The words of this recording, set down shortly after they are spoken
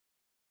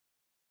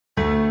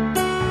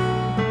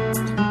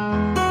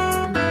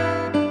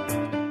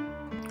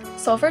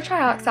Sulfur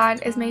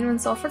trioxide is made when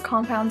sulfur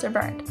compounds are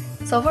burned.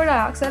 Sulfur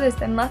dioxide is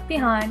then left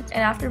behind,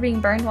 and after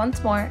being burned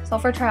once more,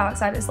 sulfur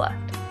trioxide is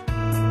left.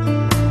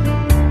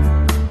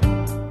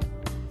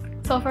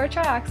 Sulfur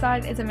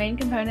trioxide is a main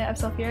component of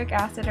sulfuric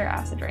acid or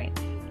acid rain.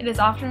 It is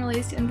often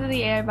released into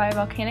the air by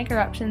volcanic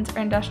eruptions or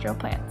industrial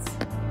plants.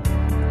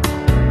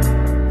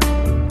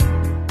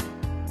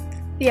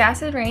 The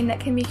acid rain that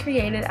can be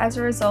created as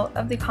a result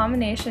of the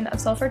combination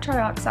of sulfur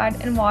trioxide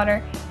and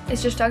water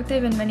is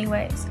destructive in many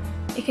ways.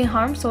 It can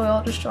harm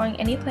soil, destroying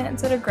any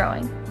plants that are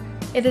growing.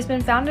 It has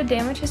been found to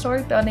damage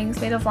historic buildings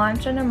made of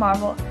limestone and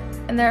marble,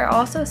 and there are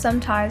also some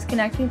ties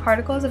connecting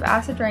particles of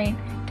acid rain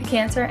to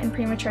cancer and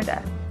premature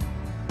death.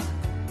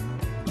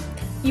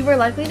 You are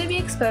likely to be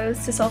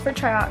exposed to sulfur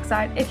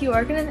trioxide if you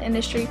work in an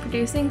industry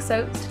producing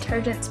soaps,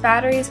 detergents,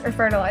 batteries, or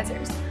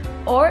fertilizers,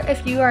 or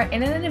if you are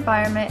in an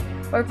environment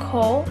where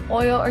coal,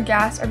 oil, or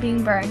gas are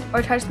being burned,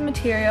 or touch the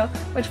material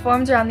which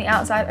forms around the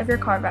outside of your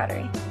car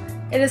battery.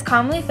 It is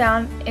commonly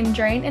found in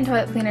drain and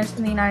toilet cleaners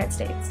in the United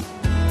States.